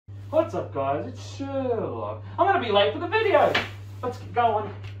What's up, guys? It's Sherlock. I'm gonna be late for the video. Let's get going.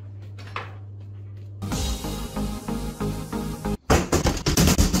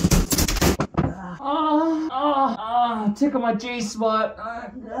 Tickle my G-spot.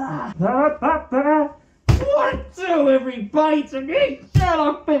 What do everybody to me?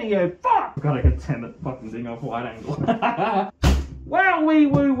 Sherlock video. Fuck! I gotta get that fucking thing off wide angle. Wow, wee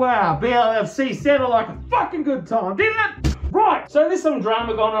woo wow. BLFC sounded like a fucking good time, didn't it? Right, so there's some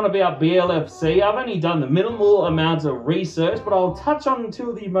drama going on about BLFC. I've only done the minimal amounts of research, but I'll touch on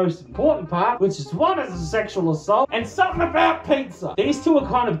two of the most important parts, which is one is a sexual assault and something about pizza. These two are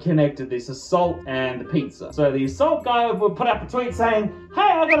kind of connected, this assault and the pizza. So the assault guy would put up a tweet saying, hey,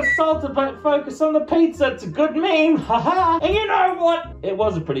 I got assaulted, but focus on the pizza. It's a good meme, haha. And you know what? It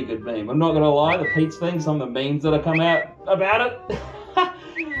was a pretty good meme. I'm not gonna lie, the pizza thing, some of the memes that have come out about it.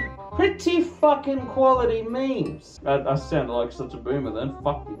 Pretty fucking quality memes. I sounded like such a boomer then.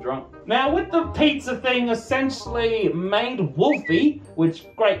 Fuck me drunk. Now with the pizza thing, essentially made Wolfy, which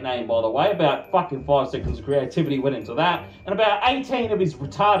great name by the way, about fucking 5 seconds of creativity went into that, and about 18 of his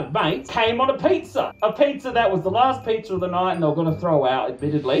retarded mates came on a pizza. A pizza that was the last pizza of the night and they were gonna throw out,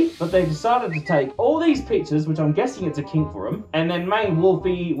 admittedly, but they decided to take all these pictures, which I'm guessing it's a kink for him, and then main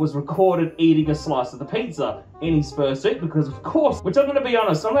Wolfy was recorded eating a slice of the pizza in his fursuit, because of course, which I'm gonna be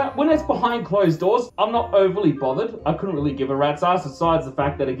honest, when it's behind closed doors, I'm not overly bothered. I couldn't really give a rat's ass, besides the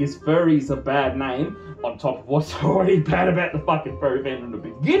fact that it gives furries a bad name, on top of what's already bad about the fucking furry fandom to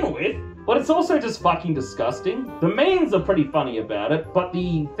begin with. But it's also just fucking disgusting. The memes are pretty funny about it, but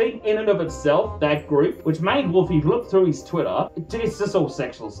the thing in and of itself, that group, which made Wolfy look through his Twitter, it's just all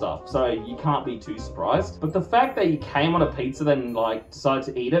sexual stuff, so you can't be too surprised. But the fact that he came on a pizza then like decided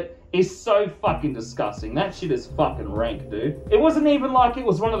to eat it is so fucking disgusting. That shit is fucking rank, dude. It wasn't even like it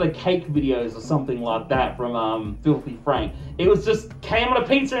was one of the cake videos or something like that from Filthy Frank. It was just came on a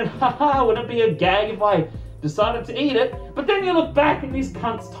pizza and haha, would it be a gag if I decided to eat it? But then you look back in this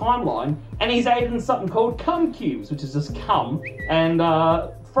cunt's timeline and he's eaten something called cum cubes, which is just cum and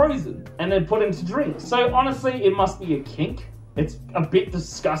frozen and then put into drinks. So honestly, it must be a kink. It's a bit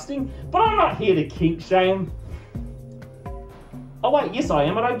disgusting, but I'm not here to kink shame. Oh wait, yes I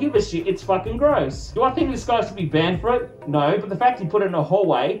am, I don't give a shit, it's fucking gross. Do I think this guy should be banned for it? No, but the fact he put it in a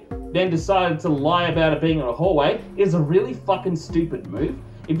hallway, then decided to lie about it being in a hallway, is a really fucking stupid move.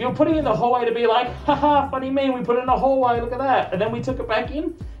 If you're putting it in the hallway to be like, haha, funny meme, we put it in the hallway, look at that, and then we took it back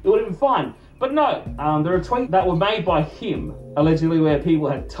in, it would have been fine. But no, there are tweets that were made by him, allegedly where people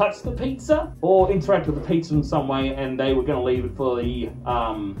had touched the pizza or interacted with the pizza in some way and they were going to leave it for the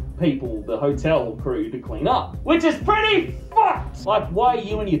people, the hotel crew to clean up. Which is pretty fucked! Like, why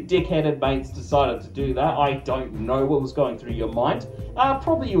you and your dickheaded mates decided to do that, I don't know what was going through your mind.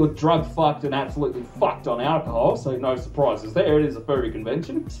 Probably you were drug fucked and absolutely fucked on alcohol, so no surprises there, it is a furry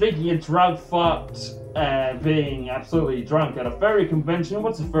convention. Speaking of drug fucked, being absolutely drunk at a furry convention,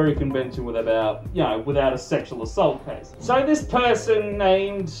 what's a furry convention without, you know, without a sexual assault case? So this person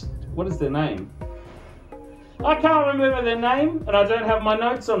named, what is their name? I can't remember their name, and I don't have my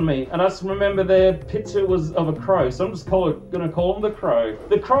notes on me, and I just remember their picture was of a crow, so I'm just gonna call him the Crow.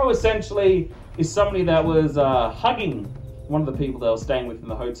 The Crow essentially is somebody that was hugging one of the people they were staying with in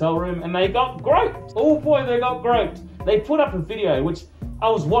the hotel room, and they got groped. Oh boy, they got groped. They put up a video, which I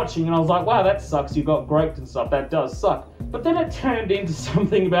was watching and I was like, wow, that sucks, you got groped and stuff, that does suck. But then it turned into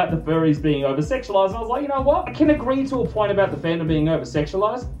something about the furries being over-sexualized, and I was like, you know what? I can agree to a point about the fandom being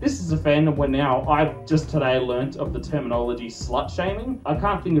over-sexualized. This is a fandom where now I've just today learnt of the terminology slut-shaming. I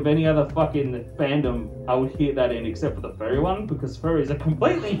can't think of any other fucking fandom I would hear that in except for the furry one, because furries are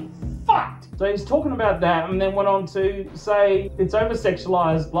completely fucked. So he's talking about that and then went on to say it's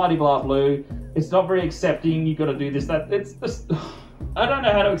over-sexualized, blah-de-blah-blue, it's not very accepting, you gotta do this, that, it's just... I don't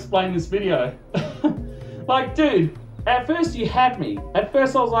know how to explain this video. Like, dude, at first you had me. At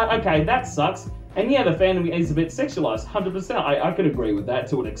first I was like, okay, that sucks. And yeah, the fandom is a bit sexualized, 100%. I could agree with that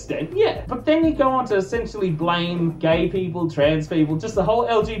to an extent, yeah. But then you go on to essentially blame gay people, trans people, just the whole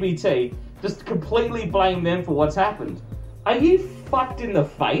LGBT, just completely blame them for what's happened. Are you fucked in the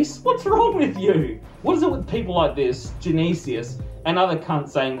face? What's wrong with you? What is it with people like this, Genesius, and other cunts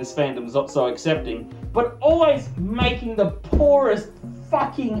saying this fandom's not so accepting, but always making the poorest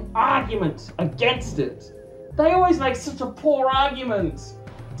fucking argument against it? They always make such a poor argument.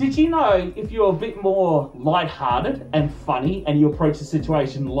 Did you know if you're a bit more lighthearted and funny and you approach the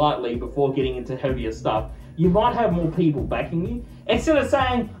situation lightly before getting into heavier stuff, you might have more people backing you? Instead of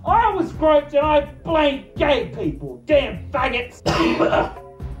saying, I was groped and I blame gay people, damn faggots.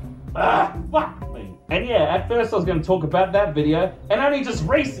 Fuck me. And yeah, at first I was going to talk about that video, and only just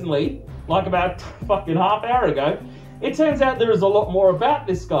recently, like about fucking half hour ago, it turns out there is a lot more about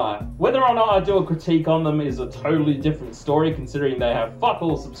this guy. Whether or not I do a critique on them is a totally different story, considering they have fuck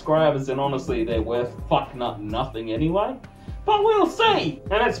all subscribers and honestly they're worth fuck nothing anyway. But we'll see!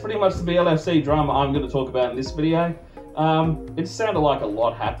 And that's pretty much the BLFC drama I'm going to talk about in this video. It sounded like a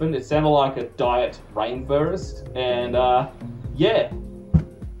lot happened. It sounded like a diet rainforest, and yeah.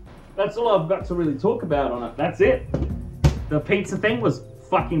 That's all I've got to really talk about on it. That's it. The pizza thing was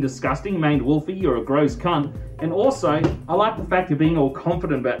fucking disgusting. Named Wolfy, you're a gross cunt. And also, I like the fact you're being all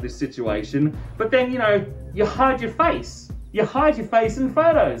confident about this situation, but then, you know, you hide your face. You hide your face in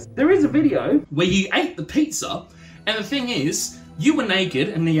photos. There is a video where you ate the pizza, and the thing is, you were naked,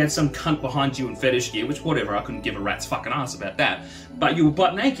 and then you had some cunt behind you in fetish gear, which whatever, I couldn't give a rat's fucking ass about that. But you were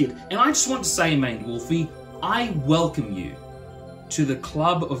butt naked, and I just want to say, Named Wolfy, I welcome you to the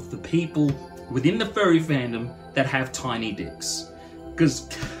club of the people within the furry fandom that have tiny dicks. Because,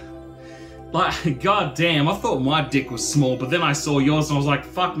 like, goddamn, I thought my dick was small, but then I saw yours and I was like,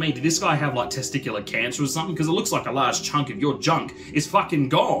 fuck me, did this guy have like testicular cancer or something? Because it looks like a large chunk of your junk is fucking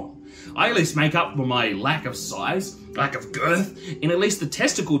gone. I at least make up for my lack of size, lack of girth, in at least the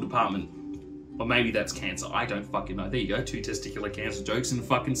testicle department. Or maybe that's cancer, I don't fucking know. There you go, 2 testicular cancer jokes in a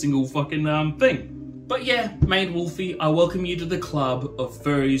fucking single fucking thing. But yeah, Named Wolfy, I welcome you to the club of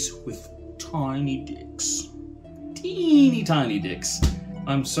furries with tiny dicks. Teeny tiny dicks.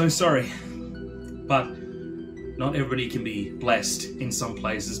 I'm so sorry, but not everybody can be blessed in some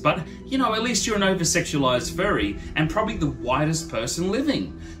places. But, you know, at least you're an over-sexualized furry and probably the whitest person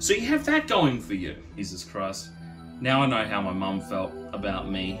living. So you have that going for you. Jesus Christ. Now I know how my mum felt about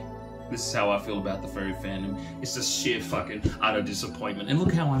me. This is how I feel about the furry fandom. It's just sheer fucking utter disappointment. And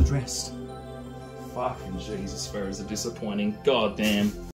look how I'm dressed. Fucking Jesus, furries are disappointing. God damn.